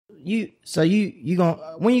you gonna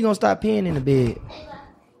when you gonna stop peeing in the bed?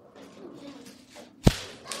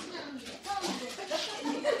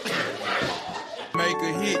 Make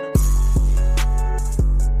a hit.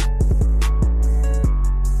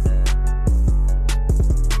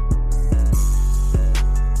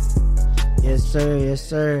 Yes, sir. Yes,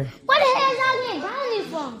 sir. What the hell is y'all getting brownie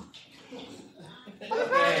from? What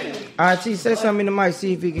brownie? RT, say something in the mic,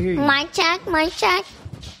 see if he can hear you. Mic check, mic check.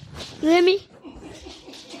 You hear me?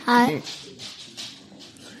 Alright.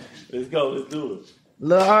 Let's go. Let's do it.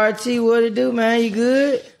 Lil RT, what it do, man? You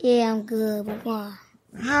good? Yeah, I'm good, but why?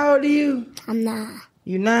 How old are you? I'm not.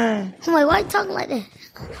 You 9. Wait, why you talking like that?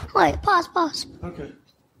 Wait, pause. Okay.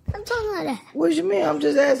 I'm talking like that. What you mean? I'm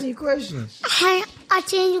just asking you questions. Hey,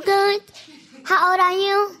 RT, you good? How old are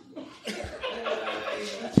you?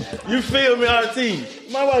 You feel me, RT?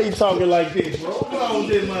 Man, why you talking like this, bro? What's wrong with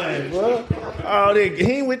this man, bro? Oh, he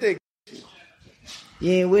ain't with that.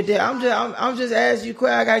 You ain't with that. I'm just asking you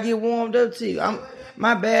quick. I gotta get warmed up to you.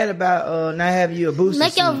 My bad about not having you a booster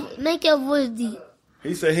seat. Make your voice deep.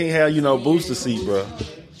 He said he ain't have you no booster seat, bro.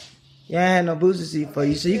 Yeah, I ain't had no booster seat for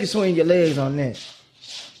you, so you can swing your legs on that.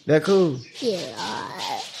 That cool? Yeah,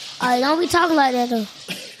 alright, don't be talking like that though.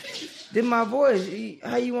 Then my voice.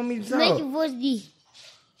 How you want me to talk? Make your voice deep.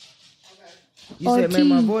 You said make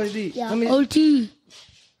my voice deep. Yeah, OT.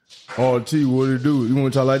 RT, what it do? You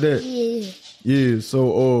want to talk like that? Yeah. Yeah,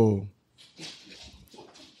 so,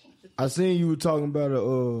 I seen you were talking about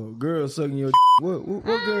a girl sucking your What girl?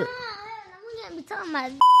 I'm gonna be talking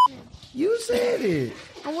about You said it.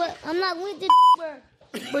 I'm not with the word.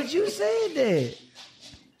 But you said that.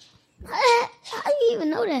 How you even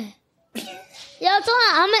know that? Yo, I'm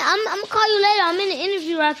gonna call you later. I'm in the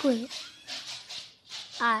interview right quick.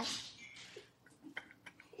 Alright.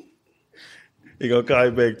 He gonna call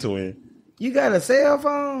you back, twin. You got a cell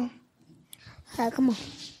phone? Alright, come on.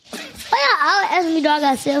 Why y'all always asking me do I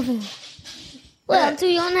got a cell phone? What, I'm too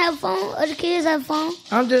young to have a phone? Other kids have a phone?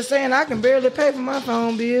 I'm just saying I can barely pay for my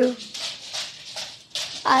phone bill.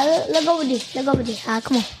 Alright, let's go with this. Alright,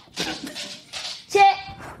 come on. Check.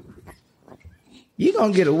 You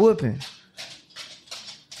gonna get a whooping.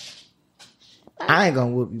 I ain't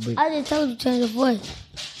gonna whoop you, but I just told you to change your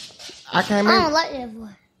voice. I can't I make don't like that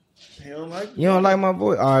voice. He don't like You don't like my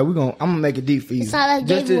voice? All right, I'm gonna make it deep for you. It sound like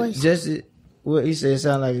gay voice. What he said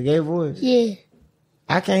sound like a gay voice? Yeah.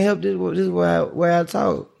 I can't help this. This is where I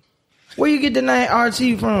talk. Where you get the name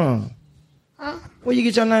RT from? Huh? Where you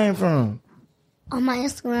get your name from? On my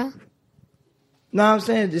Instagram. No, I'm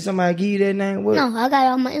saying, did somebody give you that name? What? No, I got it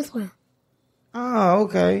on my Instagram. Oh,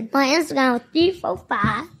 okay. My Instagram was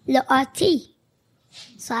 345 Lil RT.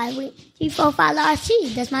 So I went 345 Lil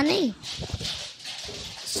RT. That's my name.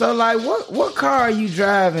 So, like, what car are you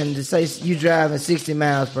driving to say you driving 60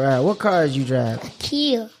 miles per hour? What car is you driving?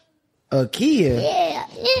 Kia. A Kia?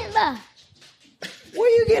 Yeah. Where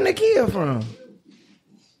you getting a Kia from?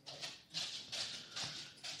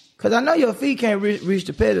 Because I know your feet can't reach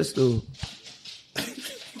the pedestal.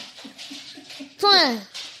 Twin,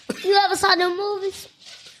 you ever saw them movies?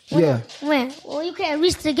 When you can't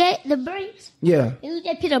reach the brakes? Yeah. You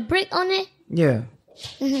just put a brick on it? Yeah.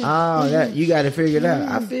 Mm-hmm. Oh, that you got to figure it out.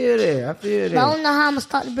 I feel that. But I don't know how I'm going to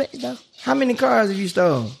start the bricks, though. How many cars have you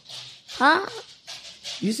stolen? Huh?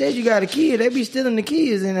 You said you got a Kia. They be stealing the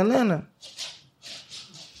Kias in Atlanta.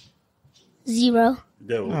 0.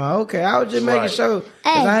 Oh, okay. I was just making sure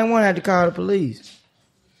because I didn't want to have to call the police.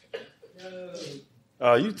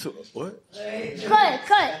 You what? Cut.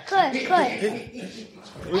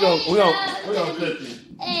 We gonna cut you.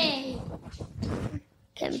 Hey.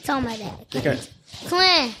 Can't be talking like that. Okay.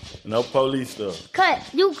 Twin. No police stuff. Cut.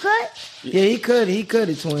 You cut? Yeah, he cut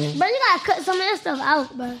it, twin. But you gotta cut some of that stuff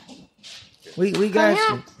out, bro. We got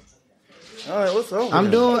you. All right, what's up?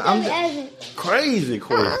 I'm crazy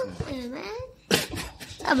question. Yeah, man.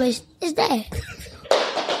 It's that.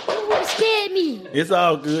 What scared me? It's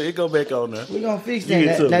all good. It go back on there. We gonna fix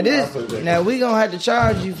that. Now we gonna have to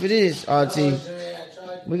charge you for this, RT.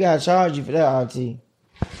 We gotta charge you for that, RT.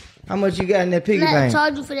 How much you got in that piggy bank? bank?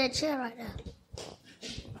 Charge you for that chair right now.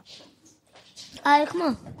 All right, come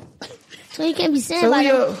on. So you can't be saying but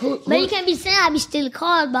you can't be saying I be stealing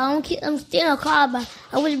cars, but I'm stealing a car, but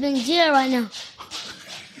I would have been in jail right now.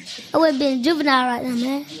 I would have been juvenile right now,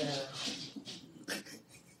 man.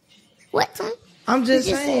 What, son? I'm just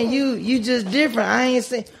saying, you just different. I ain't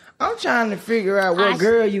saying. I'm trying to figure out what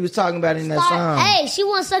girl you was talking about in that song. Hey, she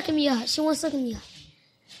wasn't sucking me up.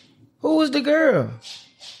 Who was the girl?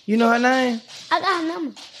 You know her name? I got her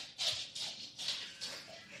number.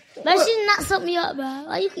 But she not suck me up, bro.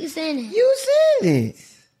 Why you keep saying that? You said it.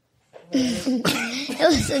 It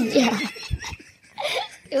was a joke.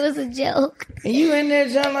 It was a joke. And you in there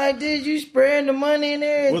just like this, you spreading the money and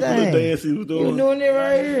everything. What's the little dance he was doing? You doing it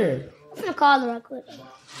right here. I'm gonna call her right quick.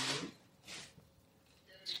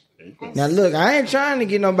 Now look, I ain't trying to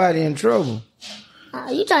get nobody in trouble.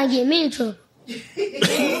 You trying to get me in trouble.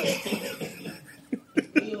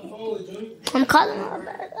 I'm calling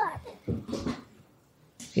her.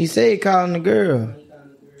 He said he calling the girl.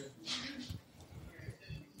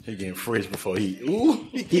 He getting fresh before he. Ooh.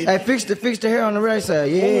 Hey, fix the hair on the right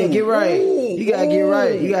side. Yeah, get right. You gotta get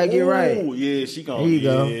right. You gotta get right. Ooh, yeah, she gonna. Here you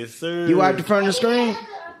go. Yes, sir. You wipe the front of the screen?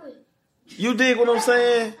 You dig what I'm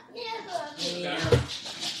saying?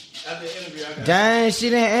 Dang, she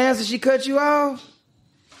didn't answer. She cut you off?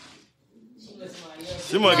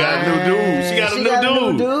 She must got a new dude. She got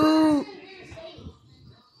a new dude.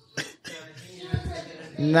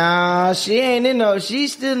 Nah, she ain't in no.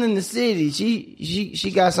 She's still in the city.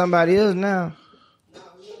 She got somebody else now.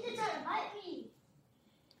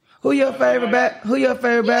 Who your favorite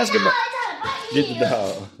basketball? Get the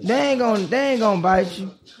dog. They ain't gonna bite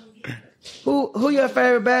you. Who your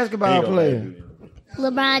favorite basketball player?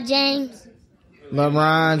 LeBron James.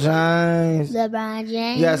 LeBron James. LeBron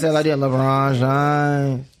James. You gotta say it like that. LeBron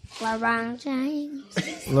James. LeBron James.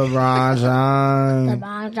 LeBron James.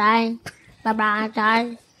 LeBron James. LeBron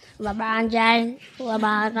James. LeBron James.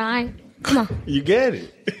 LeBron James. Come on. You get it.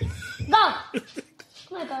 Go.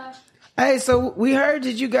 Come on, girl. Hey, so we heard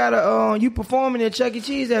that you got a you performing at Chuck E.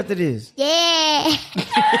 Cheese after this. Yeah.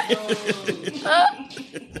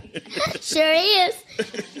 Sure is.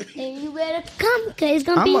 And you better come, cause it's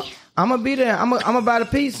gonna be I'm gonna be there. I'm gonna buy the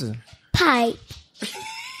pizza. pipe.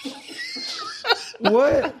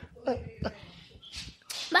 What? But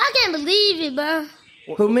I can't believe it, bro.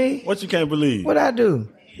 Who, me? What you can't believe? What I do?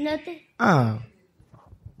 Nothing. Oh.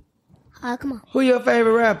 Come on. Who your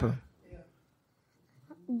favorite rapper?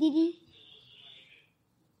 Diddy.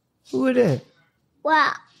 Who is that?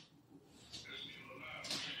 Wow.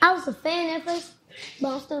 I was a fan at first,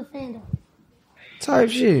 but I'm still a fan though. Type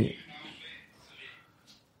shit.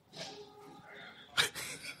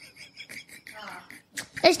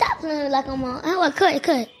 Hey, stop playing like I'm on. How I cut it?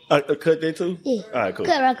 Cut that too? Yeah. All right, cool.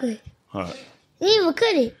 Cut right quick. All right. You didn't even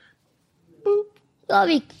cut it. Boop.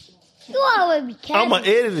 You always be capping. I'm gonna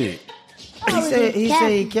edit it. He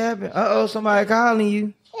said he capping. Somebody calling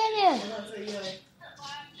you. Yeah.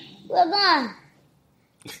 Look on.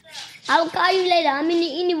 I will call you later. I'm in the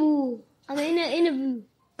interview.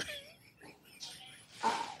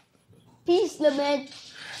 Peace, little man.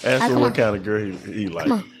 Ask him what kind of girl he like.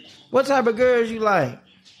 Come on. What type of girls you like?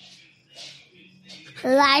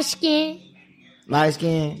 Light skin. Light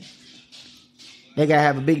skin. They gotta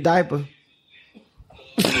have a big diaper.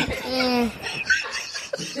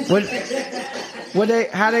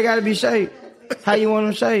 How they gotta be shaped? How you want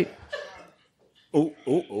them shaped? Oh.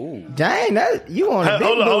 Dang, you want a big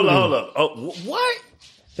booty. Hold on. Oh, what?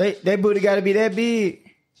 They booty gotta be that big.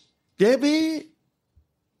 That big?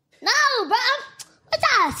 No, bro. What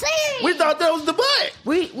y'all saying? We thought that was the butt.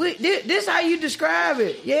 This how you describe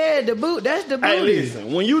it. Yeah, the boot. That's the booty. Hey,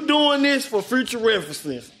 listen. When you doing this for future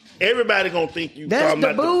references, everybody gonna think you. That's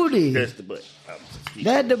the booty. That's the butt.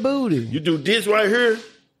 That's the booty. You do this right here.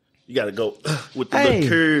 You gotta go with the little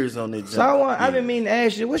curves on it. So I've been meaning to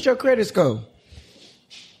ask you, what's your credit score?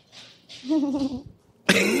 You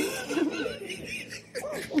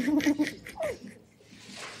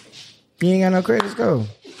ain't got no credit score.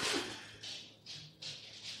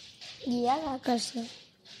 Yeah, I got credit score.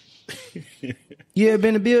 You ever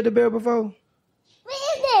been to Build-A-Bear before? What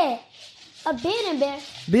is that? A Build-A-Bear?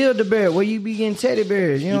 Build-A-Bear, where you be getting teddy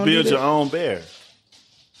bears. You build your own bear.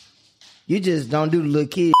 You just don't do the little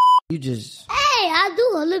kid. You just. Hey, I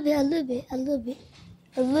do a little bit.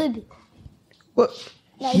 What?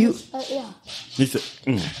 Like You yeah. He said,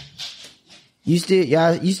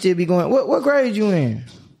 you still be going. What grade you in?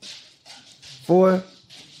 4.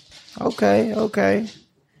 Okay.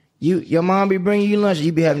 Your mom be bringing you lunch.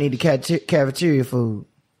 You be having to eat the cafeteria food.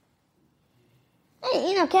 Hey,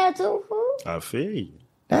 you know cafeteria food? I feel you.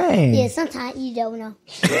 Dang. Yeah, sometimes you don't know.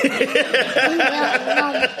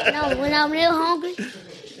 When I'm real hungry,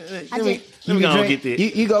 Let me go get that.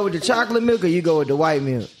 You go with the chocolate milk or you go with the white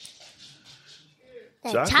milk?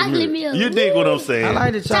 that chocolate milk. You dig what I'm saying? I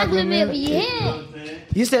like the chocolate milk. Yeah.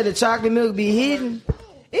 You said the chocolate milk be hidden?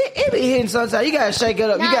 It be hidden sometimes. You gotta shake it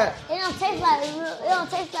up. It don't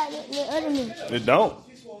taste like the other milk. It don't.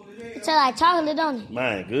 It tastes like chocolate, don't it?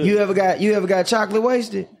 Man, good. You ever got chocolate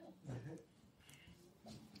wasted?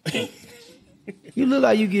 You look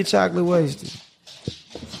like you get chocolate wasted.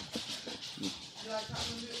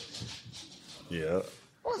 Yeah.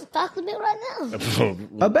 some chocolate milk right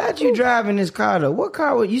now. About you driving this car though. What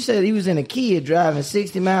car was you said he was in a Kia driving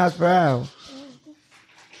 60 miles per hour?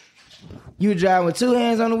 You were driving with two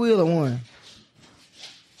hands on the wheel or one?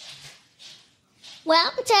 Well,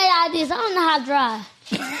 I'm gonna tell y'all this. I don't know how to drive.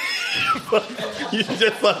 You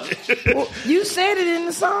just fucking. Well, you said it in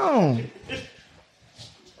the song.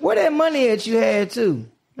 Where that money that you had too?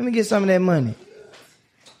 Let me get some of that money.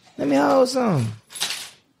 Let me hold some.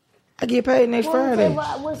 I get paid next Friday.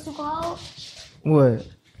 What's you called? What?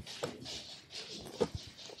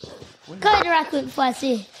 Cut it right quick before I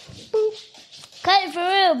say it. Cut it for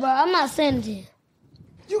real, bro. I'm not sending it to you.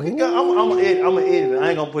 You can go. I'm gonna edit it. I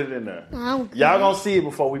ain't gonna put it in there. Y'all gonna see it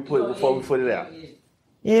before we put it out.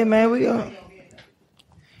 Yeah, man, we gonna.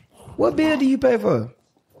 What bill do you pay for?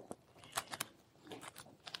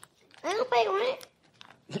 I don't pay rent.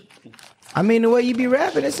 I mean, the way you be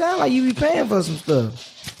rapping, it sounds like you be paying for some stuff.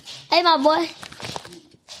 Hey, my boy.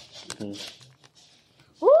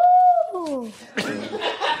 Woo! Tell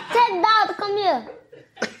the dog to come here.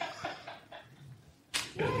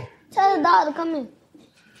 Tell the dog to come here.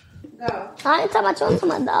 Go. I ain't talking about you, I'm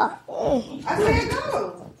talking about dog. I said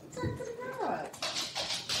go. Talk to the dog.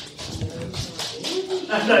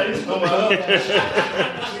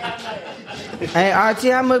 Hey, RT,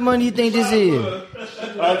 how much money you think this is?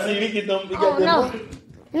 RT, we get them. We got Oh, them. no.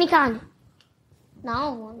 Let me count it. No, I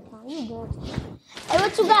don't want to count it. You doing too much. Hey,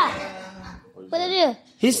 what you got? What it is?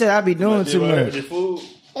 He said I be doing too much. The food.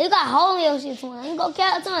 Hey, you got a hole in your shit, twin. You go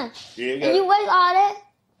count it, twin. Yeah, And you waste all that,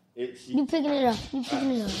 you you picking it up.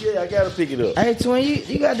 Yeah, I gotta pick it up. Hey, twin,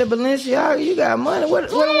 you got the Balenciaga, you got money. What?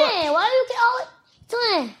 Twin, why you get all it?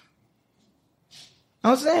 Twin,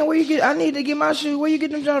 I'm saying, where you get? I need to get my shoe. Where you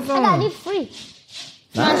get them junk I from? got this free.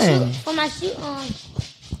 Dang. For my shoe,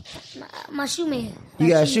 my shoe man. You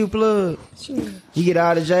got a shoe plug. Shoe man. You get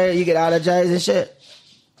all the J's. You get all the J's and shit.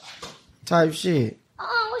 Type shit.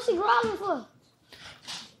 What's she growling for?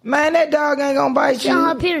 Man, that dog ain't gonna bite She on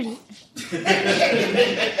her you. period.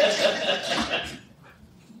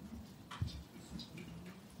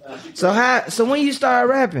 So when you start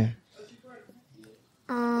rapping?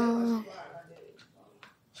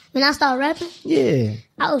 When I started rapping, Yeah.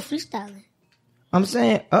 I was freestyling. I'm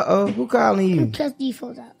saying, who calling you? Press these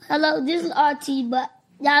folks out. Hello, this is RT, but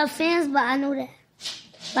y'all fans, but I know that.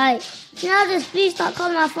 Like, can y'all just please stop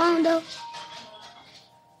calling my phone, though?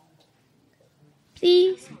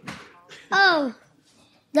 Please? Oh,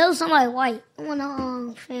 that was somebody white. I want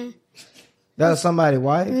a fan. That was somebody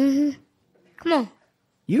white? Mm-hmm. Come on.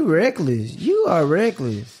 You reckless. You are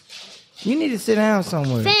reckless. You need to sit down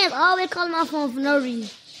somewhere. Fans always calling my phone for no reason.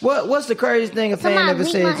 What's the craziest thing a fan Somebody ever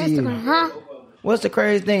link said my to you? Instagram, huh? What's the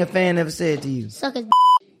craziest thing a fan ever said to you? Suck a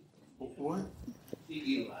What?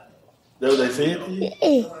 That what they said to you?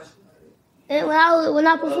 yeah. And when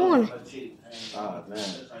I performed. Ah, man.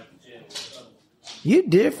 You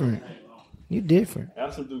different. You different.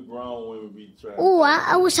 That's what do grown women be trying. Oh,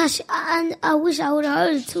 I wish I wish I would have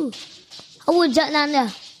heard it too. I would have jumped down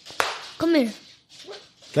there. Come here.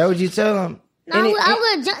 That what you tell them? No, I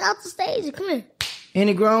would have jumped out the stage. Come here.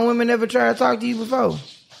 Any grown women ever try to talk to you before?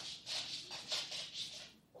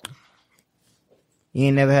 You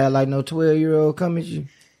ain't never had like no 12-year-old come at you?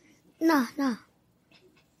 No.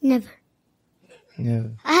 Never.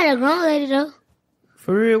 Never. I had a grown lady though.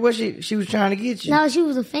 For real? What she was trying to get you? No, she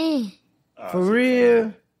was a fan. For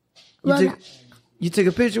real? Rubbing You took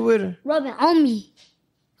a picture with her? on me.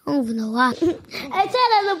 I don't even know why. Hey, tell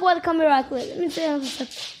that little boy to come here right quick. Let me tell him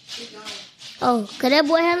something. Oh, cause that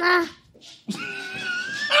boy had lie.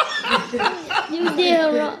 You did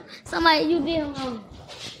him wrong. You did him wrong.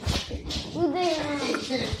 You did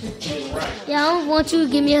him wrong. Yeah, I don't want you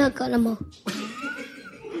to give me a haircut no more.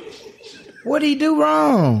 What did he do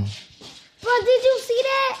wrong? Bro, did you see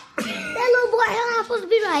that? That little boy hair not supposed to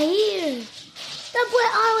be right here. That boy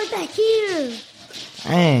all the way back here.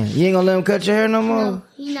 Man, you ain't gonna let him cut your hair no more? No,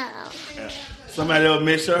 he not out. Somebody ever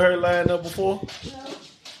messed your hair line up before?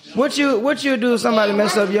 What you do if somebody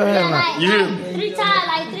mess up your hair line? You hear me? Three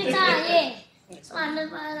times, yeah. Somebody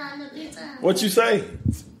messed my hair line up 3 times. What you say?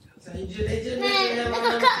 Man, they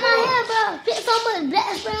gonna cut my hair, bro. Put so much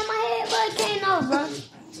black spray on my head, bro. It came off, bro.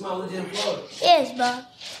 Yes, bro.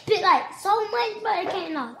 Put like so much, bro. It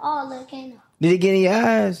came off. All of it came off. Did it get in your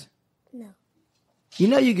eyes? No. You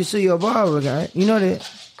know you can sue your barber, right? You know that?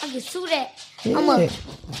 I can sue that. Yeah. I'ma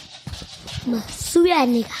sue that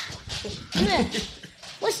nigga. Yeah.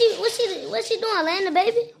 What's she doing, laying the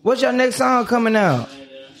baby? What's your next song coming out?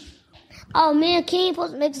 Oh, me and King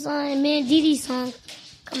supposed to make a song, and me and Didi song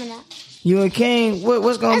coming out. You and King,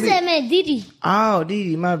 what's I gonna be? said, man, Didi. Oh,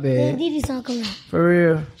 Didi, my Me and bad. Didi song coming out. For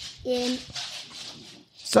real. Yeah.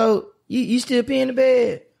 So you still pee in the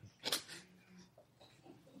bed?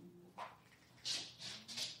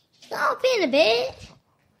 I don't pee in the bed.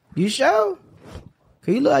 You sure?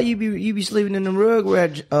 Cause you look like you be sleeping in the rug where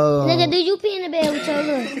Nigga, do you pee in the bed with your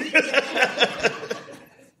look?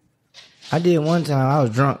 I did one time. I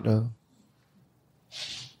was drunk though.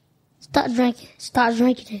 Stop drinking. Stop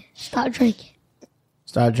drinking it. Stop drinking.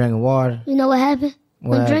 Started drinking water. You know what happened?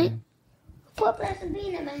 What happened? Drink? Put some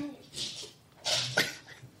bean in my hand.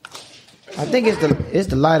 I think it's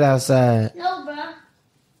the light outside. No, bro.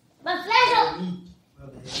 But flash up.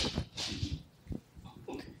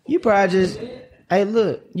 You probably just. Hey,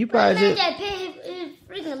 look. You probably Man, just. that put his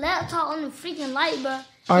freaking laptop on the freaking light, bro.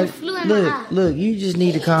 All It right, flew in my eye. look. You just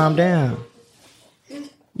need to calm down.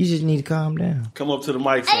 You just need to calm down. Come up to the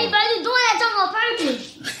mic. Hey, bro, you doing that junk on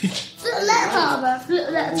purpose. Flip the laptop, bro. Flip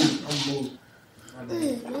the laptop.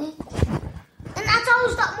 And I told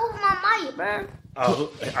you stop moving my mic, bro.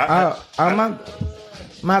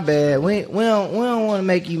 My bad. We don't want to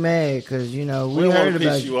make you mad because we don't heard want to about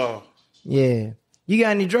piss you off. Yeah. You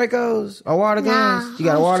got any Dracos or water guns? You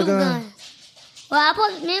got a water gun? Well,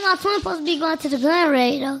 me and my twin supposed to be going to the gun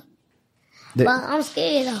raid though. But I'm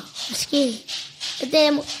scared though. I'm scared. But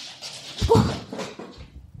then,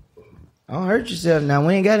 don't hurt yourself now.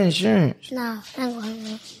 We ain't got insurance. nah, I ain't gonna hurt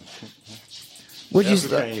you. What you That's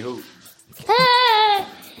start? can't hoop. Hey,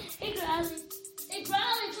 hey, Crowley,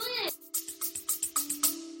 twin.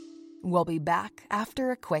 We'll be back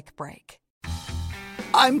after a quick break.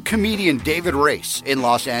 I'm comedian David Race in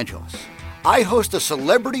Los Angeles. I host a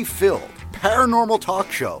celebrity-filled paranormal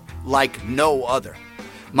talk show like no other.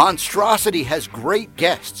 Monstrosity has great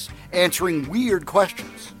guests answering weird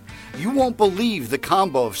questions. You won't believe the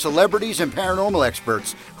combo of celebrities and paranormal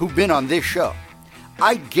experts who've been on this show.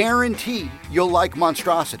 I guarantee you'll like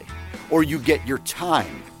Monstrosity, or you get your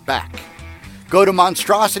time back. Go to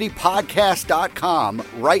monstrositypodcast.com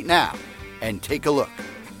right now and take a look.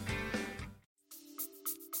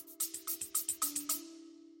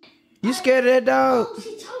 You scared of that dog? Oh,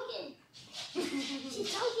 she talking. She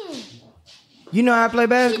talking. You know how I play She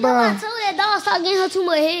know I basketball? told that dog stop getting her too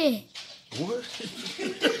much head. What?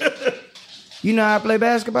 You know how I play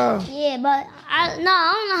basketball? Yeah, but I don't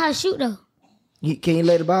know how to shoot though. Can you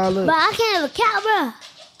lay the ball up? But I can't have a cat, bro.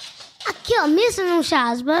 I kept missing them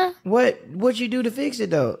shots, bro. What you do to fix it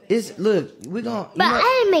though? Look, we gonna. But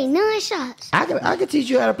I ain't make none shots. I can teach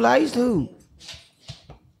you how to play. I used to hoop.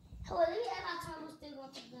 Hold on, let me ask my time. I'm still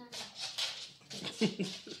going to the gun.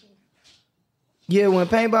 Yeah, when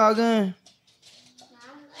paintball gun. I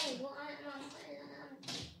ain't going. I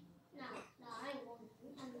ain't going.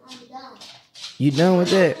 I'm done. You done with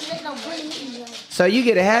that? Let no bully hit me, bro. So you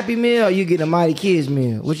get a Happy Meal or you get a Mighty Kids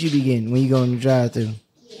meal? What you be getting when you go in the drive-thru?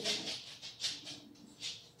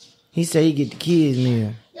 He said he get the kids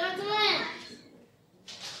meal. Yo, come on.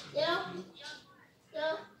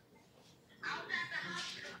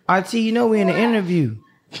 Yo. RT, you know we in the interview.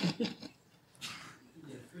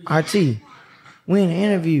 RT, we in the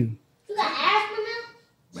interview. You got asthma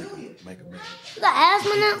now? You got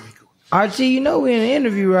asthma now? RT, you know we in the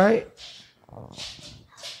interview, right?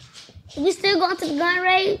 We still going to the gun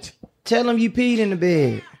range? Tell him you peed in the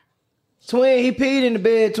bed. Twin, he peed in the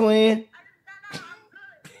bed, twin.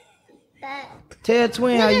 Tell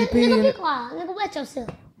Twin how you peed in Nigga, the be quiet. Nigga, watch yourself.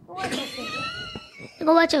 Nigga,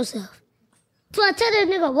 watch yourself. Twin, tell this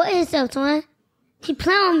nigga what himself, Twin. He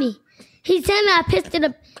playing with me. He tell me I pissed in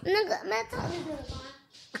the... Nigga, man, talk to this nigga, Twin.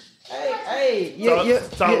 Hey,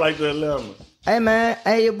 Talk like the 11. Hey, man.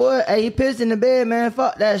 Hey, your boy. Hey, you pissed in the bed, man.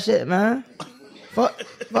 Fuck that shit, man. Fuck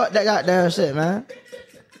that goddamn shit, man.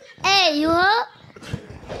 Hey, you up?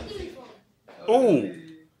 Ooh.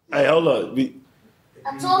 Hey, hold up.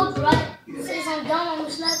 I told you, right? Say something dumb, I'm gonna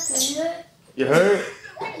slap you. You heard?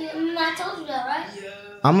 I told you that, right?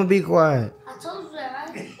 I'm gonna be quiet. I told you that,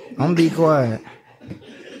 right? I'm gonna be quiet.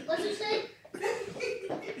 What you say?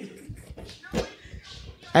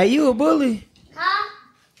 Hey, you a bully? Huh?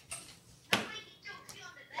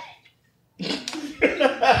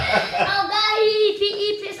 Oh, God,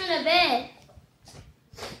 he pissed in the bed.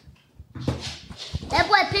 That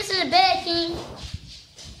boy pissed in the bed, King.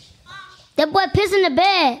 That boy pissed in the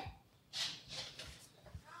bed.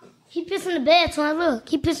 He pissed in the bed, Twin. Look,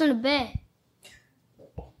 he pissed in the bed.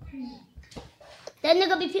 That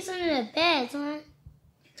nigga be pissing in the bed, Twin.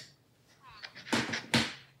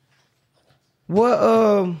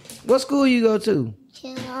 What school you go to?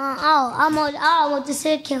 I'm on the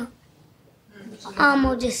said camp. I'm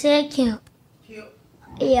on the said camp.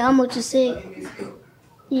 Yeah, I'm on the said.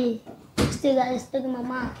 Yeah, still got it stuck in my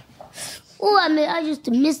mind. Oh, I used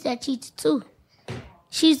to miss that teacher too.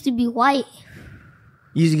 She used to be white.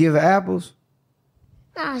 You used to give her apples?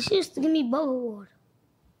 Nah, she used to give me bubble water.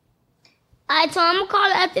 Alright, so I'm gonna call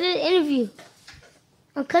her after the interview.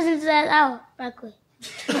 My cousin's ass out right quick.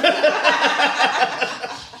 You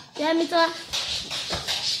heard me, Toy?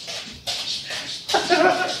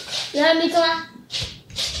 You heard me, Toy?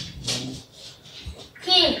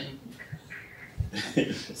 King.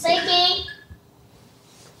 Say King.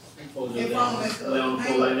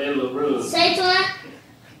 Say Toy.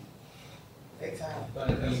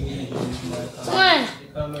 Toy.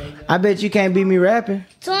 I bet you can't beat me rapping.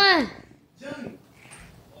 Toy.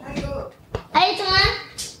 Hey, Toy.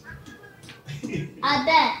 I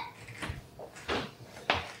bet.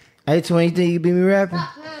 Hey, Twin, you think you beat me rapping?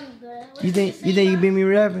 Stop playing, bro. What You think you beat me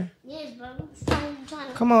rapping? Yes, bro. I'm trying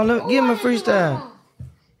to... Come on, look, give him a freestyle.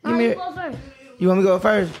 Give me me a- go first. You want me to go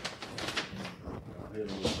first?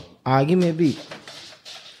 Alright, give me a beat.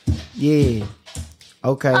 Yeah.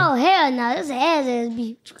 Okay. Oh, hell no. This is ass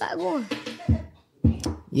beat. What you got going?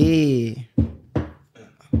 Yeah.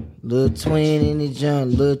 Little twin in the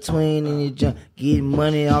jump, little twin in the jump. Getting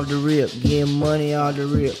money off the rip, getting money off the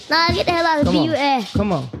rip. Nah, get the hell out of Come the on. beat, ass.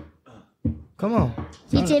 Come on. Come on.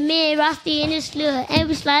 It's a man, Rusty, in the slug. And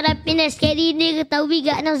we slide up in that sketty nigga, thought we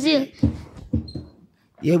got no zip.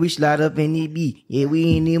 Yeah, we slide up in the beat. Yeah,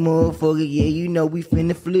 we in the motherfucker. Yeah, you know we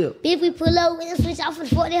finna flip. If we pull over and switch off for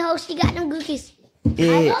the 40 hoe, she got them cookies.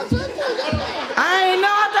 Yeah. I I ain't know.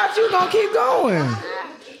 I thought you was gonna keep going.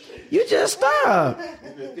 You just stopped.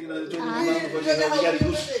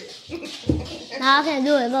 Nah, I can't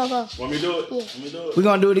do it. Go, go. Want me to do it? Yeah. Want me to do it? We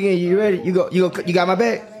gonna do it again. You ready? You got my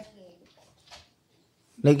back?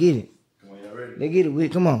 Let's get it. Come on, y'all ready? Let's get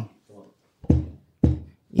it. Come on.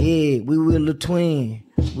 Yeah, we will a twin.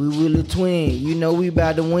 We will a twin. You know we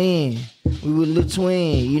about to win. We will a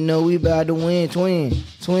twin. You know we about to win. Twin,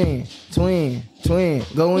 twin, twin, twin.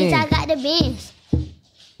 Go in. Bitch, I got the bins.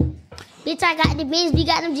 Bitch, I got the bins. We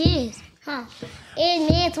got them jeans. Huh?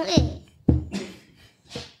 It's man twin.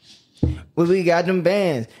 Well, we got them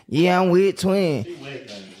bands. Yeah, I'm with twin.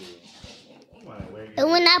 And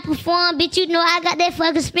when I perform, bitch, you know I got that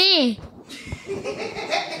fucking spin.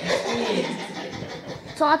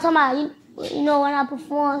 So I'm talking about, you know, when I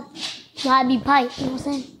perform, you know, I be pipe. You know what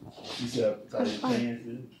I'm saying? You said tight your pants,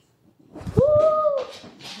 dude. Woo!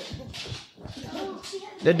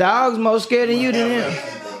 The dog's more scared than you than him.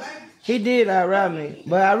 He did outright me,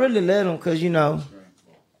 but I really let him because, you know.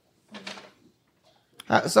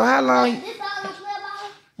 So how long? This all gonna play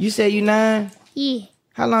about? You said you 9? Yeah.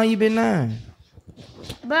 How long you been 9?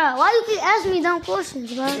 Bro, why you keep asking me dumb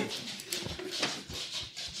questions, bro?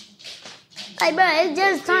 Like, bro, it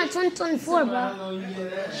just turned 2024, bro. Like,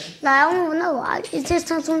 I don't even know. It just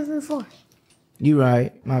turned 2024. You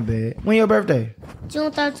right. My bad. When your birthday?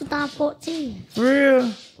 June 3rd, 2014. For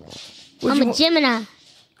real? What I'm you a Gemini.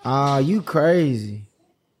 Ah, you crazy.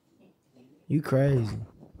 You crazy.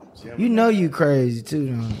 You know you crazy too,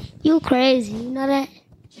 don't you? You crazy. You know that?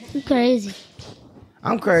 You crazy.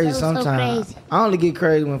 I'm crazy So sometimes. crazy. I only get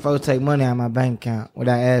crazy when folks take money out of my bank account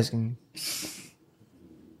without asking me.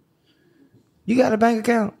 You got a bank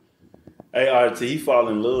account? Hey, RT, he fall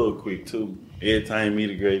in love quick, too. Every time he meet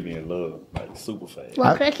a girl, he be in love. Like, super fast.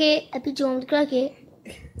 Well, crackhead. I put you on the crackhead.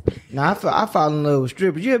 Nah, I fall in love with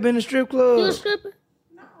strippers. You ever been to strip club? You a stripper?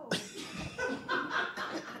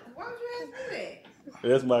 Why would you ask me that?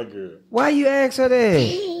 That's my girl. Why you ask her that?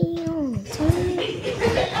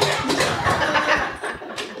 Damn.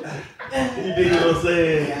 You dig what I'm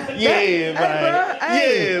saying? Yeah, man. bro,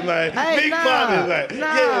 hey. Yeah, man. Hey, Big nah, Bobby, like,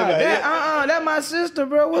 nah, yeah, man. that my sister,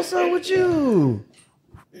 bro. What's up with you?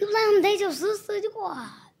 You let him date your sister? You go out.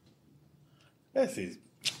 That's his.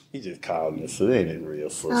 He just calling it, so that ain't his real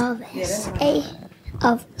sister.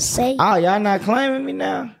 Say. Oh, y'all not claiming me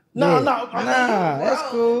now? No, Yeah. no. Nah, that's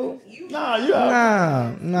cool. Nah, you out.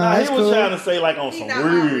 Nah, Nah, that's he was cool. trying to say, like, on some not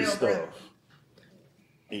my weird real stuff. brother.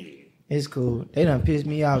 Yeah. It's cool. They done pissed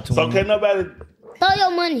me off too So, much. can nobody. Throw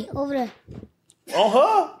your money over there. On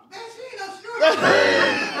her?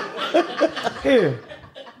 Here.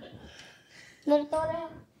 You want to throw that?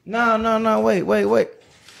 No. Wait.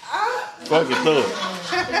 Fuck it, through it.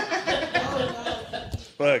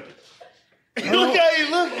 Fuck it. Look how he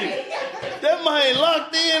looking. That man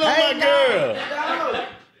locked in on my girl.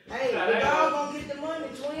 Hey, the dog gonna get the money,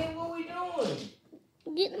 twin. What we doing?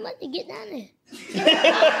 Get the money. Get down there.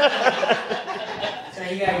 So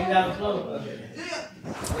you got the clothes.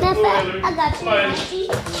 Matter of fact, I got you. See?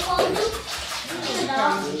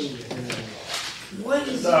 What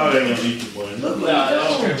is Oh, they gonna eat you, boy. Look what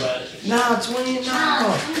you doing. Nah, twin,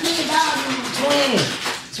 nah.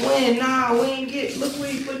 Twin, nah, we ain't get. Look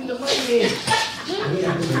where you putting the money in.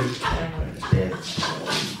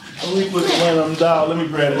 we put the money on the dog. Let me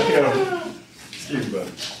grab the camera. Excuse me,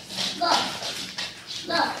 buddy.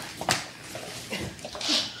 Look.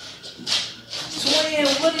 Twin,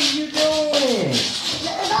 what are you doing?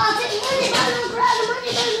 Dog, take money. I don't grab the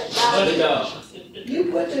money. Money dog.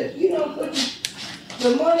 You don't put the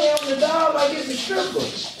money on the dog like it's a stripper.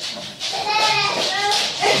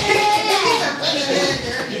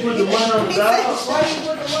 You put the money on the dog? Why you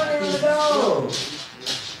put the money on the dog?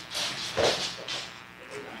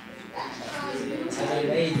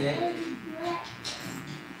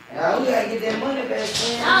 Now we gotta get that money back,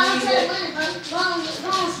 man. I'll take money, bro. Wrong.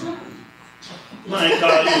 I ain't call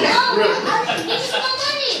you a stripper. Give me some more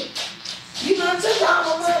money. You done took all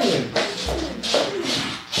my money.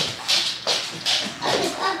 I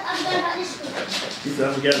forgot about this one. He said,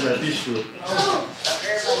 I forgot about this strip. Oh,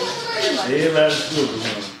 money. Everybody's stripper,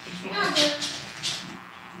 man.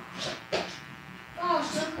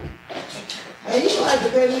 Hey, you gonna have to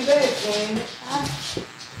pay me back, man.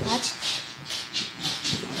 Watch.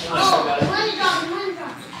 Oh, money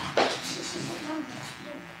drop.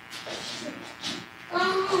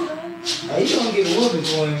 Hey, you gonna get a whooping,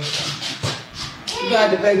 twin. You gonna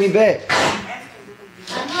have to pay me back. I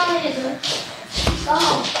know it, bro.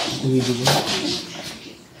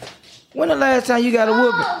 When the last time you got a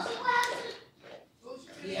whooping?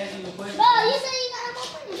 Bro, you said you got more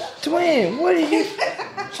money, bro. Twin, what are you?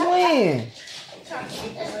 Twin.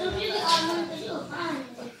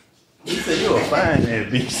 He said, you're a fine ass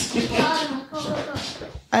bitch.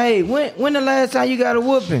 Hey, when the last time you got a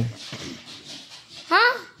whooping?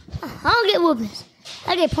 Huh? I don't get whoopings.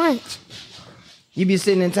 I get punched. You be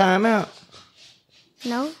sitting in timeout?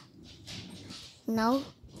 No. Bro,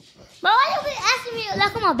 why you be asking me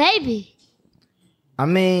like I'm a baby? I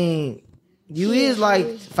mean, you is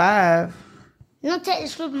like 5. You don't take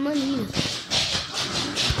this group of money either.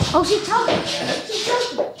 Oh, she's talking.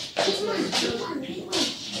 She's money.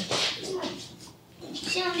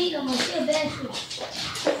 She don't need no money. She a bad food.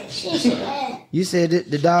 She ain't so bad. You said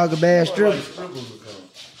the dog a bad stripper.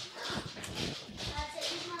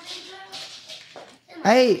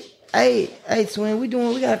 Hey, twin, we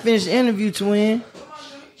gotta finish the interview, twin.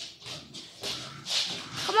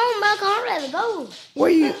 Come on, bro, I'm ready to go.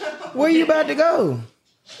 Where you about to go?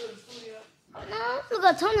 No, I'm gonna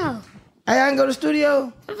go to Tunnel. Hey, I can go to the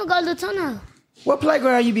studio? I'm gonna go to the Tunnel. What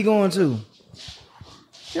playground you be going to?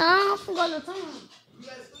 No, I'm gonna go to the Tunnel.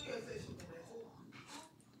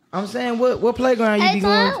 I'm saying, what playground you be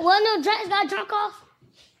going to? What new drinks got drunk off?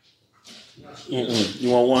 You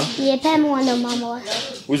want one? Yeah, pass me one of them, mama.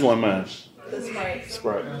 Which one, mine? The Sprite.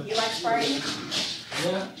 Sprite. You like Sprite?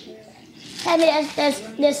 Pass me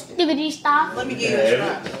that skibbity stuff. Let me get you a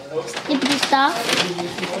Sprite. Skibbity stuff.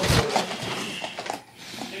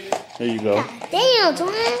 There you go. Damn, twin.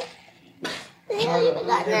 What the hell you been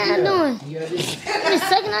goddamn doing? You been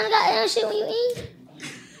sucking on the goddamn shit when you eat?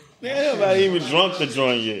 Man, nobody even drunk the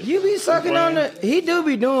joint yet. You be sucking on the... He do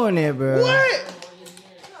be doing that, bro. What?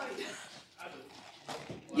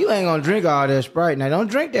 You ain't gonna drink all that Sprite. Now, don't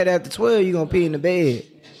drink that after 12. You gonna pee in the bed.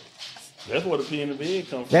 That's where the pee in the bed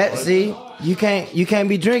comes from. That, right? see? You can't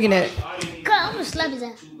be drinking that. Girl, I'm gonna slap his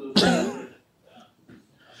ass.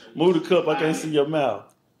 Move the cup. I can't see your mouth.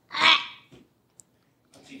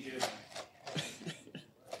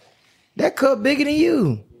 That cup bigger than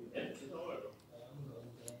you.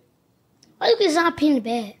 Why you get some pee in the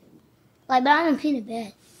bed? Like, but I don't pee in the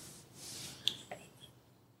bed.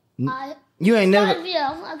 You ain't never...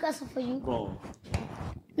 I got some for you. Boom.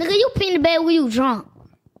 Nigga, you pee in the bed when you drunk.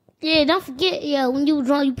 Yeah, don't forget, when you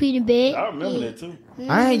drunk, you pee in the bed. I remember that too.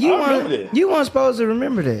 You weren't supposed to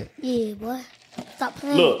remember that. Yeah, boy. Stop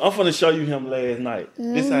playing. Look, I'm finna show you him last night.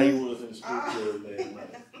 This how he was in the strip club last night.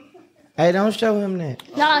 Hey, don't show him that.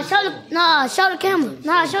 Show the camera.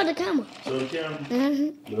 Show the camera. Show the camera?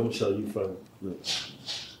 Mm-hmm. Let me show you first. Look.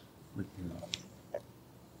 Look at him.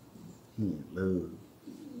 He in love.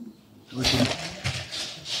 Look at him.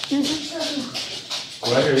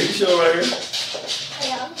 Right here. You can show right here.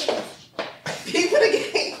 People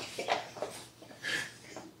again.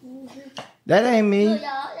 That ain't me. Look, y'all.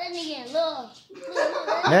 That nigga in love.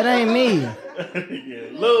 That ain't me. Yeah,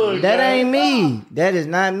 look, That guys. ain't me. That is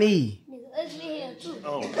not me. Nigga, ugly hair, too.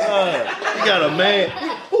 Oh, God. You got a mask.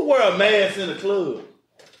 Who wear a mask in the club?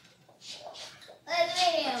 Ugly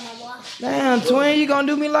hair, my boy. Damn, twin, you gonna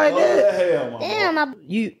do me like Oh, that that? hell, my boy. Damn, my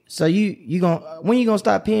You gonna when you gonna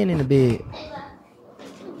stop peeing in the bed?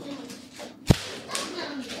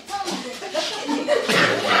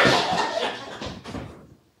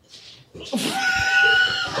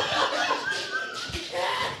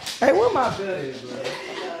 Hey, where my belt is, bro?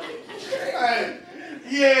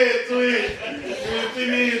 Yeah, twin.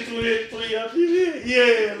 Twin,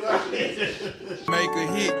 yeah. Make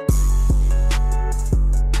a hit.